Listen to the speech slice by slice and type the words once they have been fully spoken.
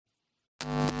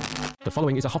The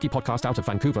following is a hockey podcast out of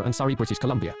Vancouver and Surrey, British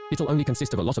Columbia. It'll only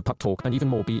consist of a lot of puck talk and even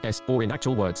more BS, or in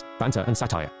actual words, banter and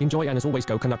satire. Enjoy, and as always,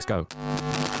 go Canucks go.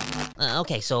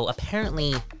 Okay, so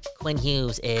apparently Quinn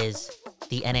Hughes is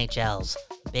the NHL's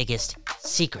biggest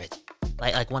secret.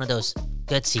 Like one of those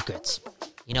good secrets.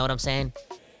 You know what I'm saying?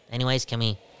 Anyways, can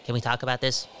we talk about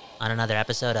this on another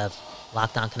episode of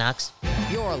Locked On Canucks?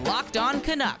 You're Locked On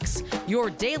Canucks, your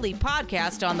daily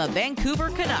podcast on the Vancouver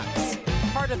Canucks.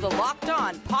 Part of the Locked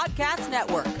On Podcast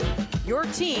Network, your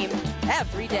team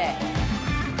every day.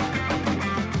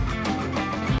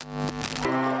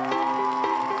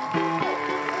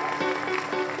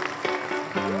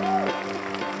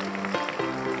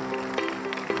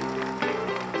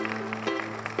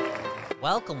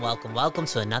 Welcome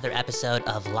to another episode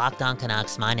of Locked On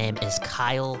Canucks. My name is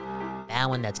Kyle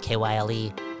Bowen, that's Kyle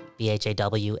Bhawan,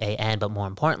 but more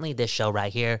importantly, this show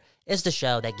right here is the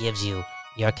show that gives you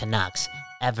your Canucks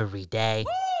every day.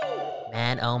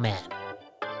 Man, oh man.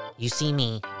 You see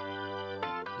me,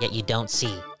 yet you don't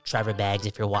see Trevor Beggs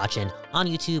if you're watching on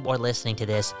YouTube or listening to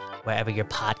this wherever you're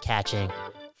podcatching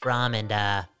from. And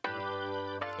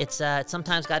it's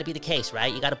sometimes got to be the case,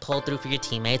 right? You got to pull through for your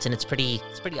teammates, and it's pretty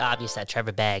obvious that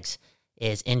Trevor Beggs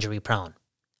is injury prone,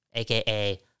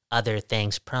 aka other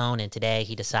things prone. And today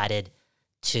he decided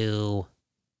to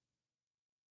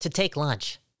take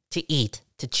lunch, to eat,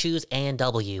 to choose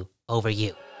A&W over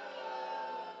you.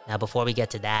 Now, before we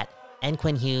get to that, and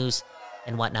Quinn Hughes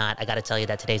and whatnot, I got to tell you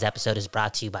that today's episode is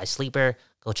brought to you by Sleeper.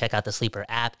 Go check out the Sleeper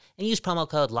app and use promo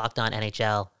code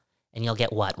LOCKEDONNHL, and you'll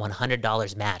get what?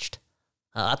 $100 matched.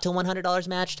 Up to $100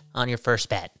 matched on your first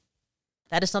bet.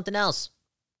 That is something else.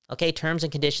 Okay, terms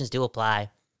and conditions do apply.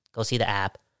 Go see the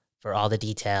app for all the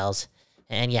details.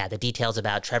 And yeah, the details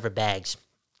about Trevor Beggs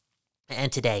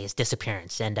and today his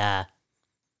disappearance. And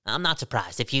I'm not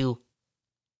surprised. If you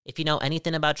know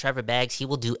anything about Trevor Beggs, he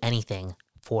will do anything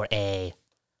for a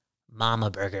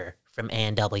mama burger from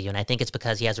A&W. And I think it's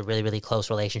because he has a really, really close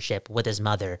relationship with his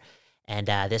mother. And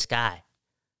this guy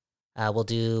will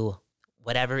do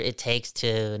whatever it takes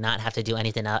to not have to do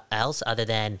anything else other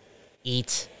than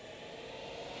eat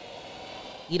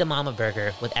a mama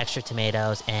burger with extra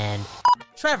tomatoes. And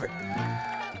Trevor,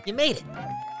 you made it.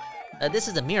 This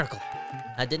is a miracle.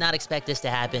 I did not expect this to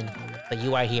happen, but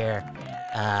you are here.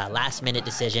 Last minute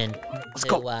decision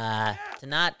to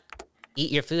not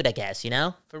eat your food, I guess,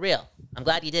 for real. I'm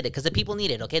glad you did it because the people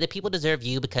need it, okay? The people deserve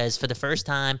you because for the first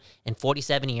time in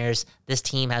 47 years, this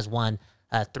team has won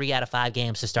 3 out of 5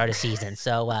 games to start a season.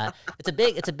 So it's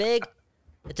a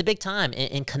big time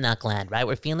in Canuck land, right?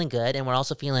 We're feeling good, and we're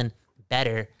also feeling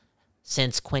better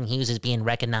since Quinn Hughes is being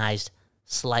recognized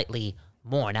slightly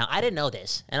more. Now, I didn't know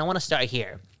this, and I want to start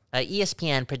here.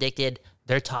 ESPN predicted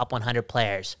their top 100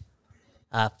 players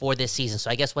for this season. So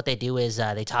I guess what they do is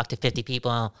they talk to 50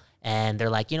 people, and they're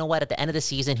like, you know what, at the end of the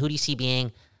season, who do you see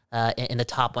being in the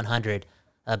top 100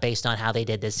 based on how they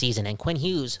did this season? And Quinn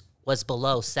Hughes was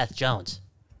below Seth Jones.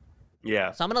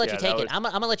 Yeah. So I'm going to let you take it. I'm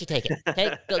going to let you take it.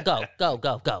 Okay? Go.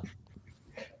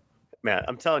 Man,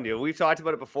 I'm telling you, we've talked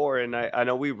about it before, and I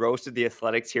know we roasted the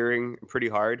Athletics hearing pretty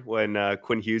hard when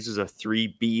Quinn Hughes is a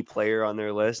 3B player on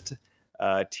their list,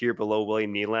 tier below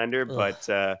William Nylander. Ugh. But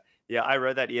yeah, I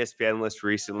read that ESPN list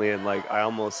recently, and like I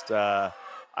almost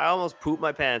pooped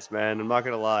my pants, man. I'm not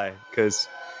going to lie, because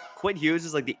Quinn Hughes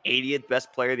is like the 80th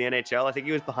best player in the NHL. I think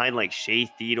he was behind like Shea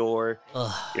Theodore,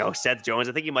 Seth Jones.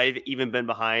 I think he might have even been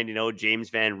behind,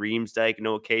 James Van Riemsdyk,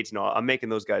 Noah Cates. No, I'm making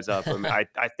those guys up. I mean, I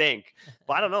think.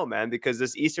 But I don't know, man, because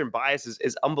this Eastern bias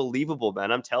is unbelievable,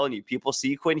 man. I'm telling you, people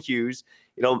see Quinn Hughes.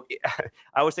 I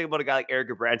always think about a guy like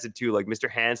Eric Branson too, like Mr.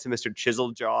 Handsome, Mr.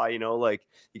 Chiseled Jaw, like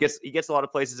he gets a lot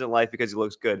of places in life because he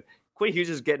looks good. Quinn Hughes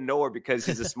is getting nowhere because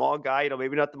he's a small guy,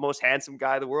 maybe not the most handsome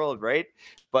guy in the world, right?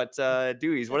 But,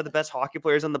 dude, he's one of the best hockey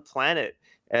players on the planet.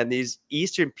 And these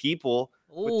Eastern people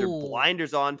with their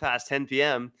blinders on past 10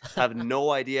 p.m. have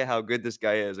no idea how good this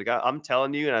guy is. Like, I'm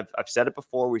telling you, and I've said it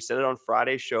before. We said it on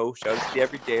Friday's show. Shout out to the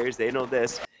Everydayers. They know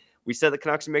this. We said the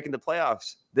Canucks are making the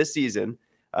playoffs this season,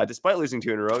 despite losing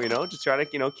 2 in a row, just trying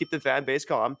to, keep the fan base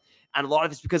calm. And a lot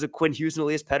of it's because of Quinn Hughes and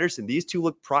Elias Pettersson. These two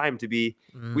look primed to be,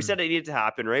 we said it needed to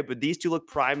happen, right? But these two look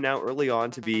primed now early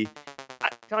on to be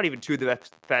not even 2 of the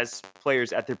best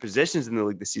players at their positions in the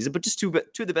league this season, but just 2 of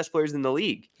the best players in the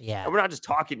league. Yeah. And we're not just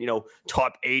talking,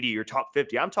 top 80 or top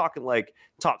 50. I'm talking like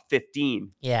top 15.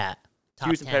 Yeah.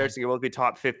 Hughes and Pettersson can both be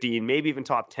top 15, maybe even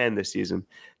top 10 this season.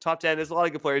 Top 10, there's a lot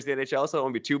of good players in the NHL, so I don't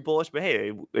want to be too bullish, but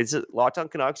hey, it's Locked On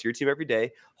Canucks, your team every day,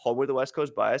 home with the West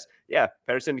Coast bias. Yeah,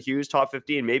 Pettersson, Hughes, top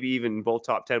 15, maybe even both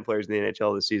top 10 players in the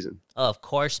NHL this season. Oh, of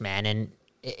course, man. And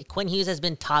Quinn Hughes has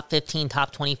been top 15,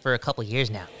 top 20 for a couple years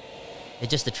now.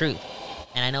 It's just the truth.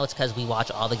 And I know it's because we watch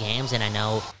all the games, and I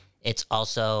know it's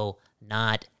also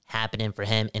not happening for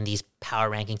him in these power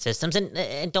ranking systems.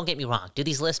 And don't get me wrong, do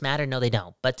these lists matter? No, they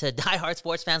don't. But to diehard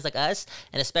sports fans like us,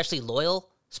 and especially loyal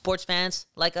sports fans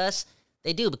like us,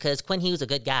 they do, because Quinn Hughes, a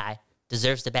good guy,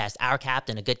 deserves the best. Our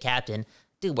captain, a good captain.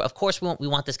 Dude, of course we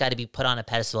want this guy to be put on a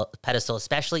pedestal,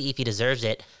 especially if he deserves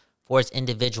it for his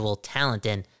individual talent.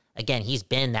 And again, he's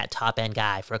been that top-end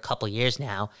guy for a couple years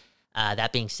now.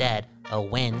 That being said,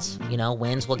 wins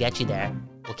will get you there.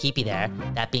 Will keep you there.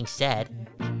 That being said,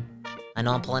 I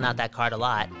know I'm pulling out that card a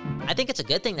lot. I think it's a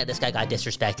good thing that this guy got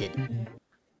disrespected.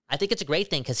 I think it's a great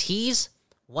thing, because he's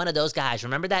one of those guys.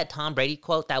 Remember that Tom Brady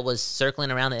quote that was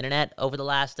circling around the internet over the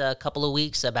last couple of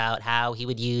weeks about how he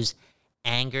would use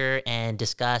anger and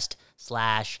disgust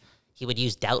 / he would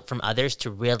use doubt from others to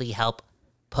really help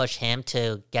push him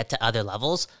to get to other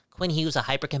levels? Quinn Hughes, a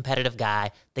hyper-competitive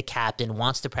guy, the captain,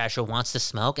 wants the pressure, wants the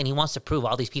smoke, and he wants to prove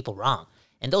all these people wrong.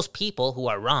 And those people who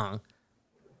are wrong,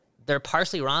 they're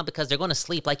partially wrong because they're going to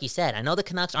sleep, like you said. I know the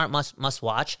Canucks aren't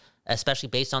must-watch, especially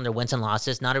based on their wins and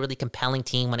losses. Not a really compelling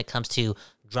team when it comes to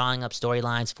drawing up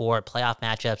storylines for playoff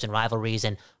matchups and rivalries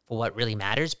and for what really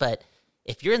matters. But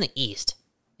if you're in the East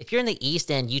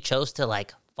and you chose to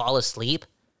fall asleep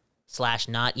 /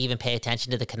 not even pay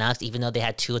attention to the Canucks, even though they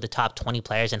had 2 of the top 20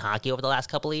 players in hockey over the last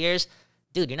couple of years,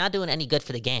 dude, you're not doing any good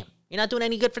for the game. You're not doing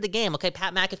any good for the game. Okay,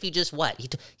 Pat McAfee just what? He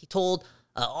told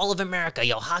all of America,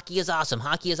 yo, hockey is awesome.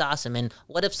 Hockey is awesome. And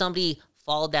what if somebody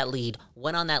followed that lead,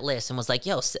 went on that list, and was like,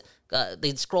 yo,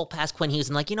 they'd scroll past Quinn Hughes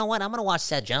and like, you know what? I'm going to watch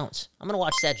Seth Jones.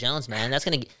 Man. That's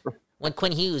going to, when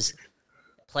Quinn Hughes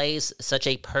plays such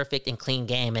a perfect and clean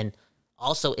game and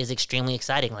also is extremely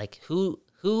exciting. Like, who,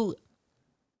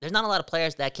 there's not a lot of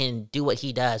players that can do what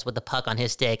he does with the puck on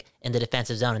his stick in the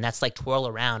defensive zone, and that's like twirl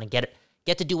around and get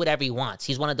to do whatever he wants.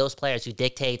 He's one of those players who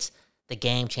dictates the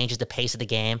game, changes the pace of the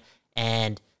game,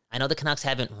 and I know the Canucks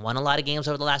haven't won a lot of games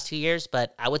over the last 2 years,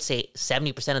 but I would say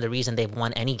 70% of the reason they've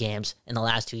won any games in the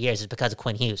last 2 years is because of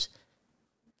Quinn Hughes.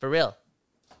 For real.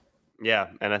 Yeah,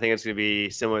 and I think it's going to be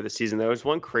similar this season. There was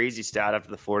one crazy stat after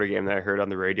the Florida game that I heard on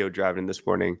the radio driving in this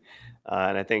morning.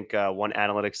 And I think one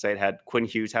analytics site had Quinn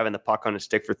Hughes having the puck on his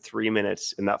stick for 3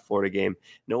 minutes in that Florida game.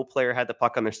 No player had the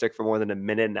puck on their stick for more than a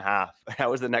minute and a half.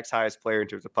 That was the next highest player in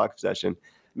terms of puck possession.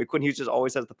 I mean, Quinn Hughes just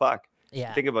always has the puck.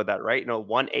 Yeah. Think about that, right?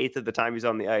 1/8 of the time he's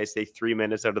on the ice, say 3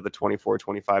 minutes out of the 24,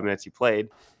 25 minutes he played,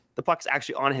 the puck's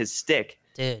actually on his stick.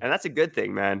 Dude. And that's a good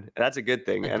thing, man. That's a good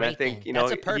thing. And I think,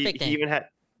 that's a perfect thing. He even had...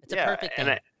 It's a perfect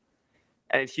thing.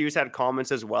 And Hughes had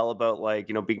comments as well about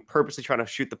being purposely trying to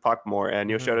shoot the puck more.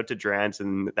 And shout out to Drance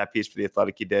and that piece for The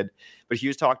Athletic he did. But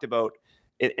Hughes talked about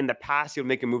in the past he would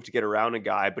make a move to get around a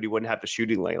guy, but he wouldn't have the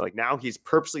shooting lane. Like now he's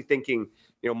purposely thinking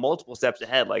multiple steps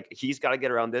ahead. Like he's got to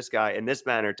get around this guy in this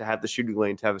manner to have the shooting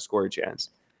lane to have a scoring chance.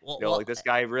 This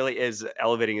guy really is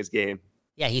elevating his game.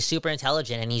 Yeah, he's super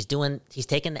intelligent, and he's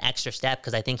taking the extra step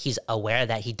because I think he's aware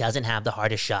that he doesn't have the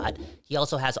hardest shot. He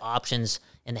also has options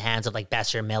in the hands of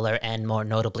Besser, Miller, and more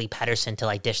notably Pettersson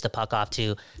to dish the puck off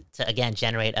to again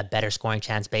generate a better scoring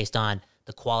chance based on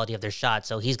the quality of their shot.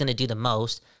 So he's going to do the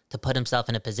most to put himself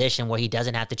in a position where he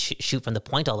doesn't have to shoot from the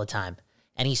point all the time.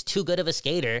 And he's too good of a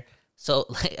skater. So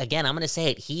again, I'm going to say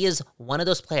it. He is one of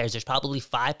those players. There's probably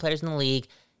 5 players in the league,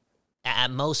 at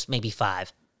most maybe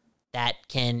 5, that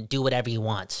can do whatever he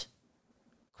wants.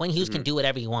 Quinn Hughes can do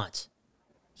whatever he wants.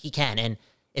 He can. And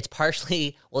it's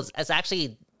actually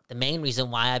the main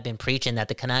reason why I've been preaching that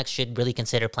the Canucks should really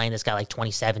consider playing this guy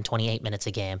 27, 28 minutes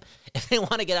a game if they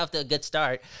want to get off to a good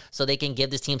start so they can give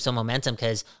this team some momentum,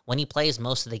 because when he plays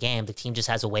most of the game, the team just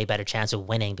has a way better chance of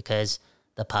winning because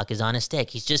the puck is on his stick.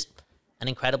 He's just an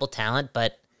incredible talent,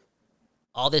 but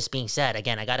all this being said,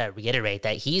 again, I got to reiterate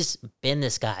that he's been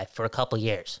this guy for a couple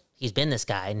years. He's been this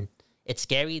guy, and it's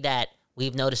scary that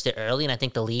we've noticed it early, and I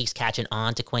think the league's catching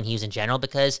on to Quinn Hughes in general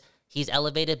because he's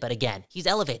elevated, but again, he's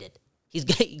elevated.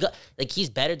 He's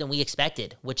better than we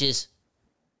expected, which is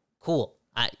cool.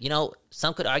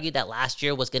 Some could argue that last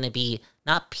year was going to be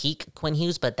not peak Quinn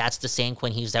Hughes, but that's the same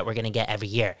Quinn Hughes that we're going to get every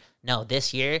year. No,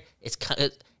 this year, it's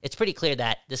pretty clear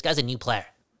that this guy's a new player.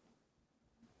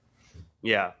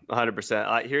 Yeah,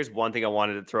 100%. Here's one thing I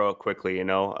wanted to throw out quickly,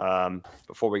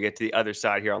 before we get to the other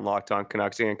side here on Locked On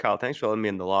Canucks. And Kyle, thanks for letting me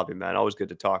in the lobby, man. Always good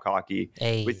to talk hockey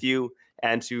with you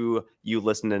and to you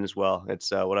listening as well.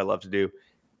 It's what I love to do.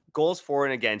 Goals for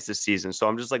and against this season. So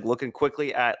I'm just looking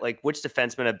quickly at which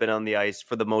defensemen have been on the ice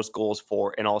for the most goals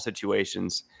for in all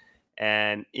situations.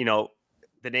 And,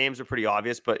 the names are pretty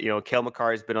obvious, but, Cale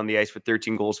Makar has been on the ice for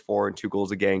 13 goals for and 2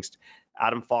 goals against.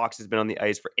 Adam Fox has been on the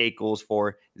ice for 8 goals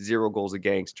for, 0 goals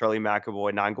against. Charlie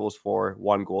McAvoy, 9 goals for,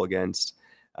 1 goal against.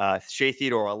 Shea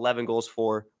Theodore, 11 goals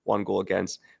for, 1 goal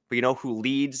against. But you know who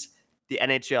leads the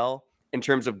NHL in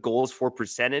terms of goals for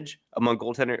percentage among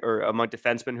goaltender or among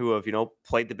defensemen who have,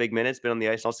 played the big minutes, been on the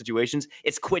ice in all situations?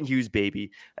 It's Quinn Hughes,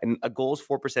 baby. And a goals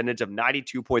for percentage of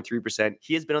 92.3%.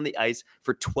 He has been on the ice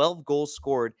for 12 goals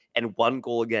scored and 1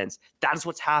 goal against. That's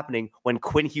what's happening when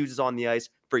Quinn Hughes is on the ice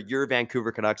for your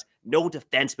Vancouver Canucks. No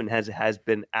defenseman has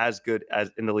been as good as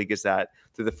in the league as that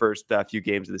through the first few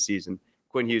games of the season.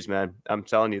 Quinn Hughes, man, I'm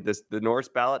telling you, the Norris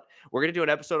ballot, we're going to do an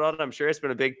episode on it. I'm sure it's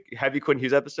been a big, heavy Quinn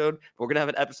Hughes episode. But we're going to have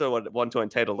an episode one to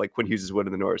entitled like Quinn Hughes is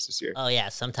winning the Norris this year. Oh, yeah.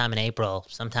 Sometime in April,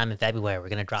 sometime in February, we're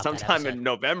going to drop sometime in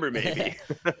November, maybe.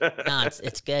 No,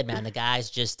 it's good, man. The guy's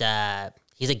just,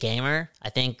 he's a gamer. I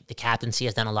think the captaincy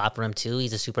has done a lot for him, too.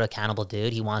 He's a super accountable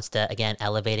dude. He wants to, again,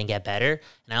 elevate and get better.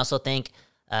 And I also think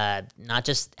not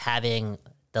just having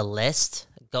the list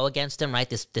go against him, right?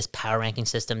 This power ranking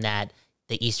system that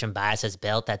the Eastern bias has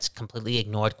built that's completely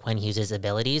ignored Quinn Hughes'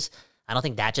 abilities. I don't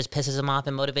think that just pisses him off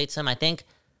and motivates him. I think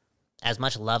as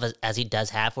much love as he does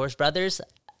have for his brothers,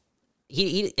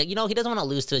 he doesn't want to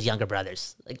lose to his younger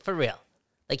brothers. Like, for real.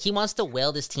 Like, he wants to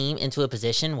will this team into a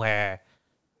position where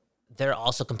they're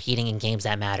also competing in games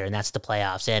that matter, and that's the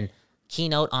playoffs. And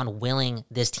keynote on willing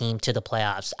this team to the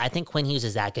playoffs. I think Quinn Hughes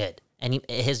is that good. And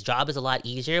his job is a lot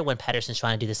easier when Pettersson's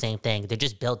trying to do the same thing. They're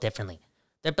just built differently.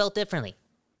 They're built differently.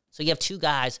 So you have two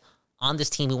guys on this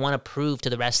team who want to prove to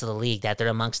the rest of the league that they're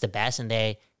amongst the best, and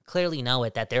they clearly know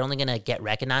it, that they're only going to get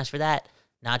recognized for that,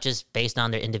 not just based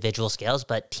on their individual skills,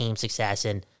 but team success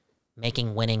and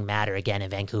making winning matter again in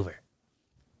Vancouver.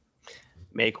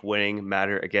 Make winning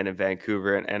matter again in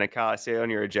Vancouver. And Kyle, I say on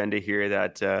your agenda here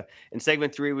that in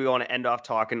segment 3, we want to end off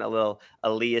talking a little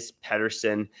Elias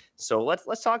Pettersson. So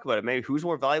let's talk about it. Maybe who's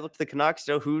more valuable to the Canucks?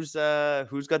 Who's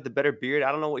got the better beard?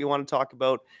 I don't know what you want to talk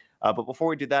about. But before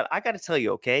we do that, I got to tell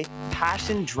you, okay?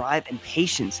 Passion, drive, and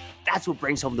patience. That's what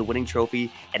brings home the winning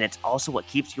trophy. And it's also what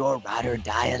keeps your ride or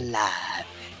die alive.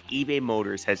 eBay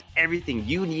Motors has everything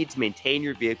you need to maintain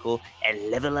your vehicle and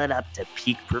level it up to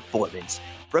peak performance.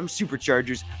 From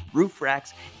superchargers, roof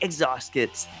racks, exhaust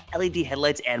kits, LED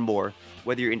headlights, and more.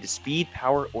 Whether you're into speed,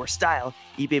 power, or style,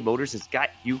 eBay Motors has got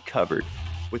you covered.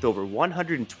 With over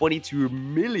 122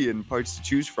 million parts to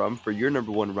choose from for your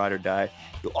number one ride or die,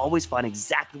 you'll always find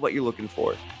exactly what you're looking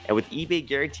for. And with eBay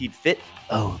Guaranteed Fit,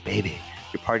 oh baby,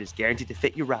 your part is guaranteed to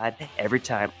fit your ride every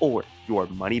time or your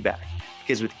money back.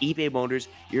 Because with eBay Motors,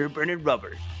 you're burning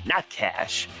rubber, not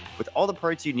cash. With all the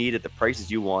parts you need at the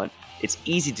prices you want, it's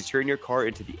easy to turn your car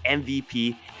into the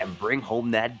MVP and bring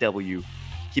home that W.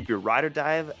 Keep your ride or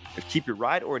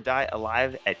die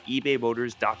alive at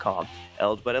ebaymotors.com.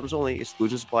 Eligible items only.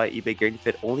 Exclusions apply. eBay Guaranteed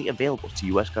Fit only available to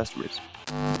U.S. customers.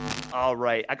 All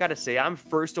right, I gotta say, I'm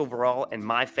first overall in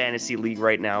my fantasy league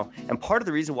right now, and part of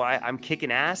the reason why I'm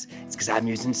kicking ass is because I'm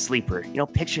using Sleeper.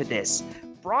 Picture this.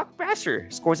 Brock Besser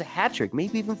scores a hat trick,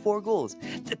 maybe even 4 goals.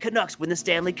 The Canucks win the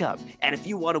Stanley Cup. And if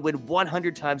you want to win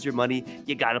 100 times your money,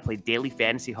 you got to play daily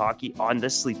fantasy hockey on the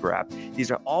Sleeper app.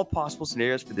 These are all possible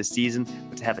scenarios for this season,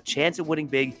 but to have a chance at winning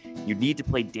big, you need to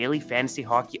play daily fantasy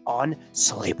hockey on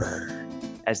Sleeper.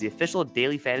 As the official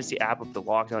daily fantasy app of the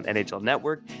Locked On NHL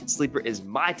Network, Sleeper is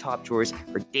my top choice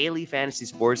for daily fantasy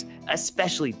sports,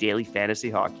 especially daily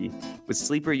fantasy hockey. With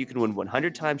Sleeper, you can win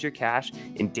 100 times your cash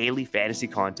in daily fantasy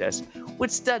contests. With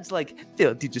studs like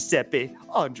Phil DiGiuseppe,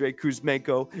 Andre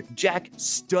Kuzmenko, Jack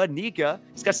Studnicka,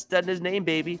 he's got stud in his name,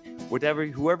 baby.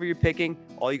 Whoever you're picking,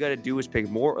 all you got to do is pick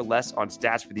more or less on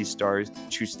stats for these stars.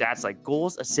 Choose stats like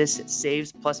goals, assists,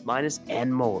 saves, plus, minus,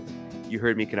 and more. You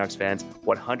heard me, Canucks fans.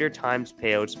 100 times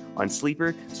payouts on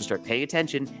Sleeper, so start paying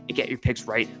attention and get your picks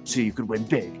right so you can win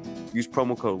big. Use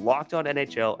promo code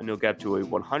LOCKEDONNHL and you'll get up to a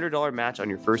 $100 match on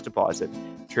your first deposit.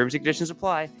 Terms and conditions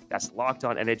apply. That's Locked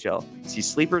On NHL. See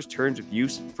Sleeper's terms of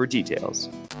use for details.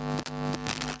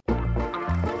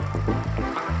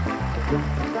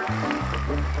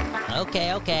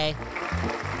 Okay.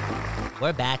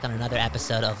 We're back on another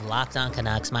episode of Locked On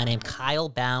Canucks. My name's Kyle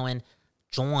Bowen,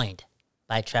 joined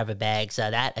by Trevor Beggs.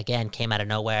 That, again, came out of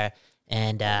nowhere.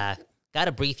 And got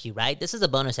to brief you, right? This is a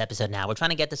bonus episode now. We're trying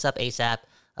to get this up ASAP.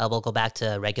 We'll go back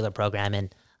to regular programming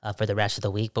for the rest of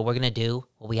the week. But we're going to do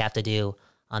what we have to do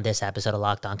on this episode of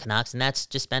Locked On Canucks, and that's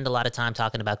just spend a lot of time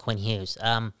talking about Quinn Hughes.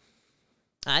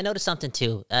 I noticed something,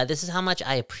 too. This is how much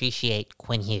I appreciate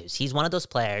Quinn Hughes. He's one of those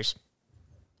players,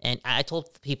 and I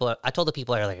told the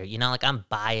people earlier, I'm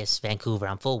biased Vancouver.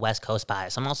 I'm full West Coast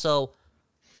bias. I'm also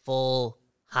full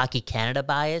Hockey Canada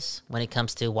bias when it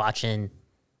comes to watching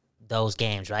those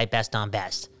games, right? Best on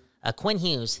best. Quinn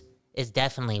Hughes is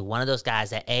definitely one of those guys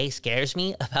that, A, scares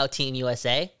me about Team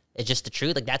USA. It's just the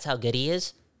truth. That's how good he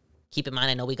is. keep in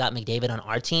mind, I know we got McDavid on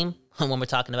our team when we're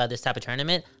talking about this type of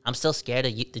tournament. I'm still scared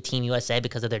of the Team USA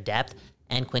because of their depth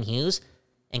and Quinn Hughes.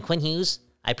 And Quinn Hughes,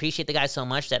 I appreciate the guy so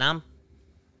much that I'm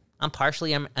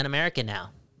partially an American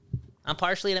now. I'm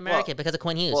partially an American because of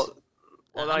Quinn Hughes.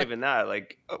 Well, not even that.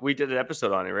 Like, we did an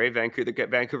episode on it, right? The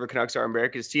Vancouver Canucks are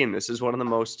America's team. This is one of the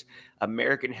most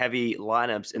American-heavy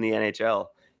lineups in the NHL.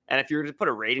 And if you were to put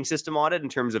a rating system on it in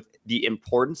terms of the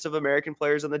importance of American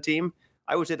players on the team,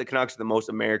 I would say the Canucks are the most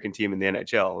American team in the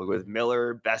NHL with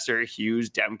Miller, Besser, Hughes,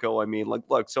 Demko. I mean,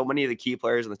 look, so many of the key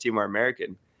players on the team are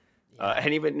American.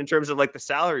 And even in terms of like the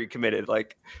salary committed,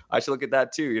 like I should look at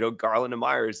that too. You know, Garland and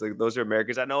Myers, like those are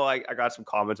Americans. I know I got some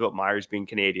comments about Myers being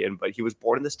Canadian, but he was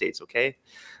born in the States. Okay,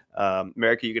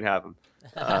 America, you can have him.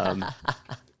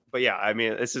 But yeah, I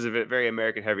mean, this is a very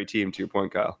American heavy team. To your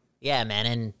point, Kyle. Yeah, man,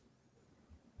 and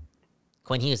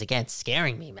Quinn Hughes again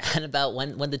scaring me, man. About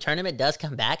when the tournament does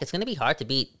come back, it's going to be hard to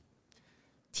beat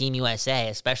Team USA,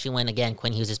 especially when again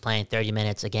Quinn Hughes is playing 30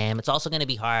 minutes a game. It's also going to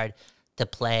be hard to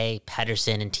play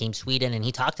Pettersson and Team Sweden, and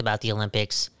he talked about the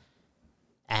Olympics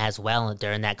as well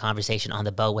during that conversation on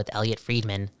the boat with Elliot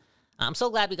Friedman. I'm so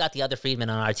glad we got the other Friedman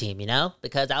on our team, you know,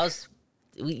 because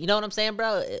you know what I'm saying,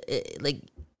 bro? Like,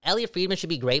 Elliot Friedman should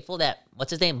be grateful that,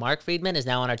 what's his name, Mark Friedman is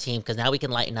now on our team, because now we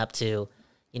can lighten up to,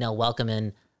 you know,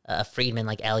 welcoming a Friedman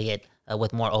like Elliot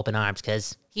with more open arms,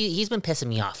 because he's been pissing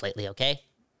me off lately, okay?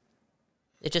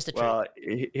 It's just a trick. Well,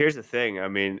 here's the thing. I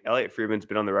mean, Elliot Friedman's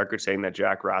been on the record saying that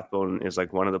Jack Rathbone is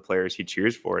like one of the players he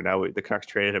cheers for. Now the Canucks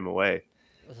traded him away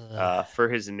for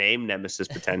his name nemesis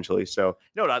potentially. So,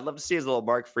 no, I'd love to see his little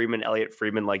Mark Friedman, Elliot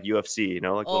Friedman, like UFC, you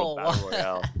know, like a little battle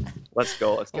royale. Let's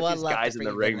go. Let's get these guys in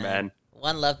the ring, man.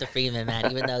 One love to Friedman, man,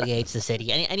 even though he hates the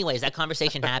city. Anyways, that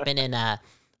conversation happened, and I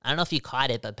don't know if you caught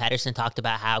it, but Pettersson talked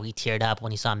about how he teared up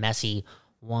when he saw Messi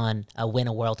win a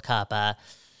World Cup.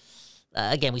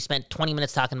 Again, we spent 20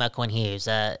 minutes talking about Quinn Hughes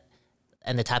and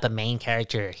the type of main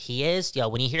character he is. Yo,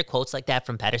 when you hear quotes like that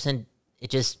from Pettersson, it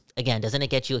just, again, doesn't it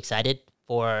get you excited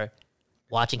for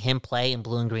watching him play in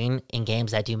blue and green in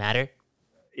games that do matter?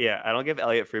 Yeah, and I'll give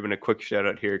Elliot Friedman a quick shout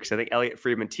out here because I think Elliot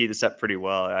Friedman teed this up pretty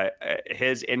well.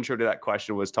 His intro to that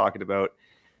question was talking about,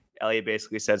 Elliot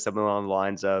basically said something along the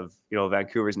lines of, you know,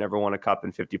 Vancouver's never won a cup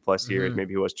in 50 plus years. Mm-hmm.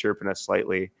 Maybe he was chirping us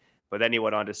slightly, but then he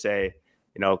went on to say,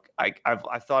 you know,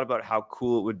 I've thought about how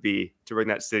cool it would be to bring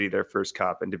that city their first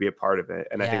cup and to be a part of it.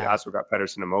 And I think that's what got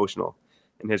Pettersson emotional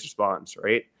in his response,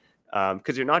 right?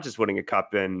 Because you're not just winning a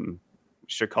cup in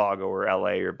Chicago or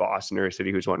LA or Boston or a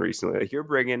city who's won recently. Like, you're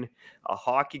bringing a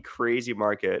hockey crazy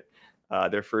market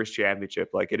their first championship.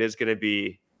 Like, it is going to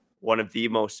be one of the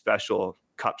most special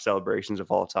cup celebrations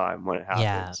of all time when it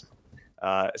happens.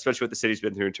 Especially what the city's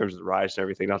been through in terms of the riots and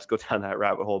everything, not to go down that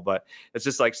rabbit hole, but it's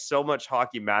just like so much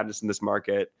hockey madness in this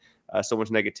market, so much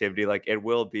negativity. Like, it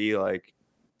will be, like,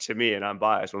 to me, and I'm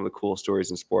biased, one of the cool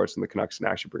stories in sports, and the Canucks can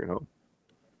actually bring it home.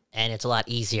 And it's a lot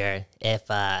easier if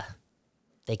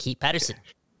they keep Pettersson.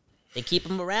 They keep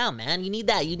him around, man. You need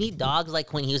that. You need dogs like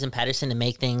Quinn Hughes and Pettersson to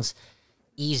make things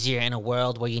easier in a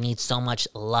world where you need so much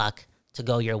luck to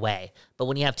go your way. But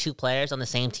when you have two players on the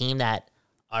same team that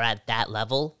are at that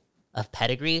level of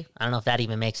pedigree, I don't know if that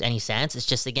even makes any sense. It's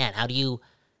just, again, how do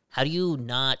you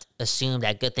not assume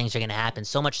that good things are going to happen?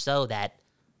 So much so that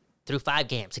through 5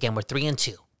 games, again, we're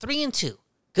 3-2, 3-2.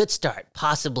 Good start.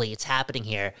 Possibly it's happening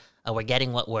here. We're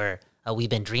getting what we've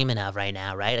been dreaming of right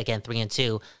now, right? Again,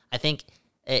 3-2. I think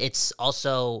it's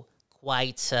also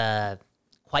quite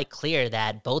clear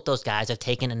that both those guys have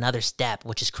taken another step,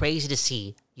 which is crazy to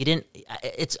see.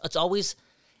 It's always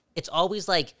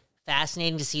like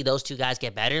fascinating to see those two guys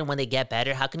get better. And when they get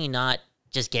better, how can you not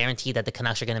just guarantee that the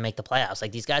Canucks are going to make the playoffs?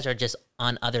 Like, these guys are just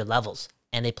on other levels,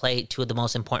 and they play two of the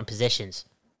most important positions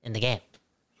in the game.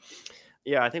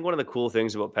 Yeah, I think one of the cool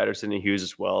things about Pettersson and Hughes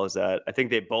as well is that I think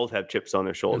they both have chips on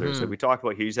their shoulders. Mm-hmm. Like, we talked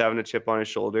about Hughes having a chip on his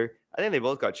shoulder. I think they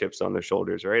both got chips on their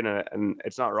shoulders, right? And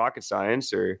it's not rocket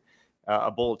science or a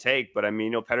bold take, but I mean,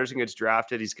 you know, Pettersson gets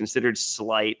drafted. He's considered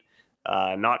slight,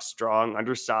 not strong,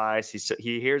 undersized.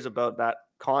 He hears about that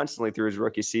constantly through his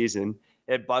rookie season.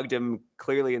 It bugged him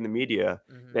clearly in the media.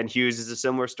 Mm-hmm. Then Hughes is a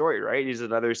similar story, right? He's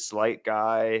another slight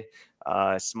guy,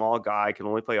 small guy, can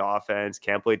only play offense,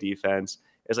 can't play defense.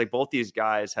 It's like both these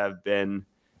guys have been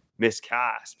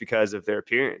miscast because of their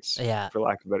appearance, for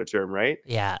lack of a better term, right?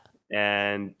 Yeah.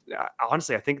 And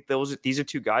honestly, I think these are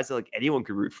two guys that, like, anyone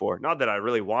could root for. Not that I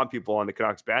really want people on the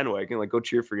Canucks bandwagon, like, go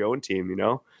cheer for your own team, you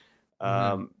know?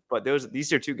 Mm-hmm. But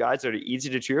these are two guys that are easy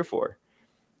to cheer for.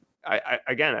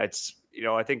 Again, it's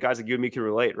I think guys like you and me can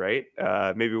relate, right?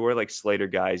 Maybe we're like Slater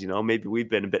guys, maybe we've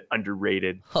been a bit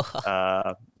underrated,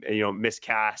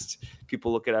 miscast.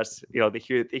 People look at us, they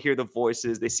hear the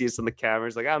voices, they see us on the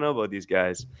cameras, like, I don't know about these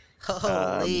guys.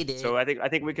 Holy dude. So I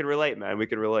think we can relate, man. We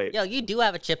can relate. Yo, you do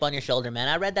have a chip on your shoulder, man.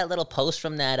 I read that little post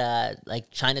from that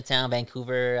Chinatown,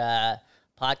 Vancouver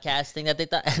podcast thing that they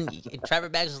thought, and Trevor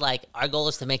Beggs was like, our goal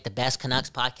is to make the best Canucks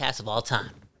podcast of all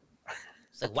time.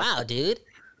 It's like, wow, dude,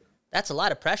 that's a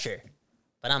lot of pressure.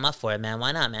 But I'm up for it, man.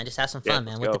 Why not, man? Just have some fun,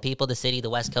 man, with the people, the city, the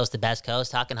West Coast, the best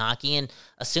coast, talking hockey and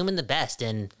assuming the best.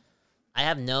 And I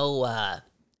have I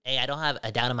don't have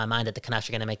a doubt in my mind that the Canucks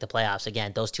are going to make the playoffs.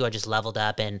 Again, those two are just leveled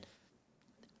up. And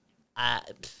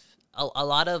a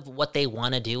lot of what they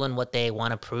want to do and what they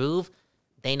want to prove,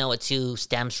 they know it too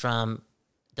stems from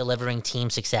delivering team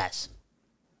success.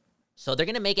 So they're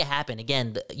going to make it happen.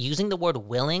 Again, using the word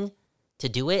willing to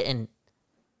do it and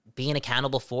being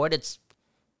accountable for it,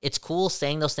 it's cool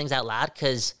saying those things out loud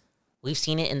because we've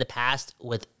seen it in the past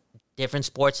with different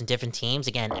sports and different teams.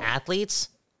 Again, athletes,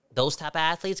 those type of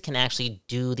athletes can actually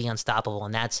do the unstoppable,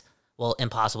 and that's,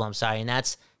 impossible, and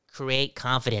that's create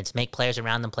confidence, make players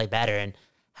around them play better. And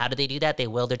how do they do that? They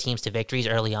will their teams to victories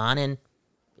early on, and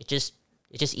it's just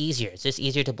easier. It's just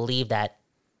easier to believe that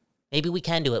maybe we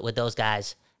can do it with those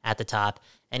guys at the top.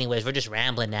 Anyways, we're just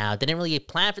rambling now. Didn't really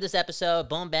plan for this episode.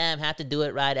 Boom, bam, have to do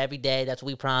it right every day. That's what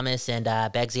we promise. And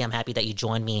Beggsy, I'm happy that you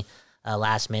joined me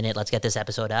last minute. Let's get this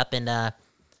episode up and I'll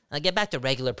get back to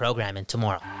regular programming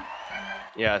tomorrow.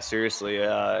 Yeah, seriously.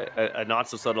 A not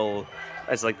so subtle,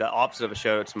 it's like the opposite of a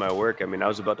shout out to my work. I mean, I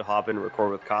was about to hop in and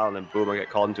record with Kyle, and then boom, I got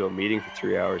called into a meeting for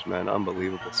 3 hours, man.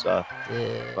 Unbelievable stuff.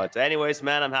 Yeah. But anyways,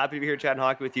 man, I'm happy to be here chatting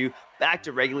hockey with you. Back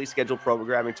to regularly scheduled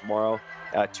programming tomorrow.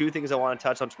 Two things I want to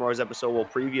touch on tomorrow's episode. We'll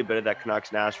preview a bit of that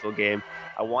Canucks-Nashville game.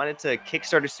 I wanted to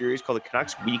kickstart a series called the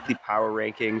Canucks Weekly Power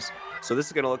Rankings. So this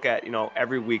is going to look at,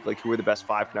 every week, like who are the best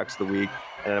 5 Canucks of the week.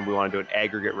 And then we want to do an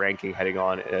aggregate ranking heading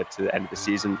on to the end of the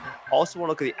season. Also want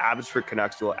to look at the Abbotsford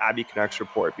Canucks, do an Abbey Canucks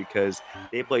report, because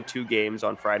they played 2 games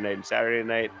on Friday night and Saturday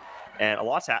night. And a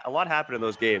lot happened in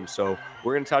those games. So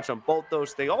we're going to touch on both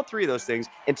those things, all 3 of those things,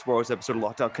 in tomorrow's episode of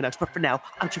Locked On Canucks. But for now,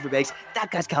 I'm Trevor Beggs, that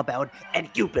guy's Kyle Bowen, and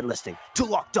you've been listening to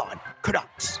Locked On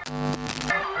Canucks.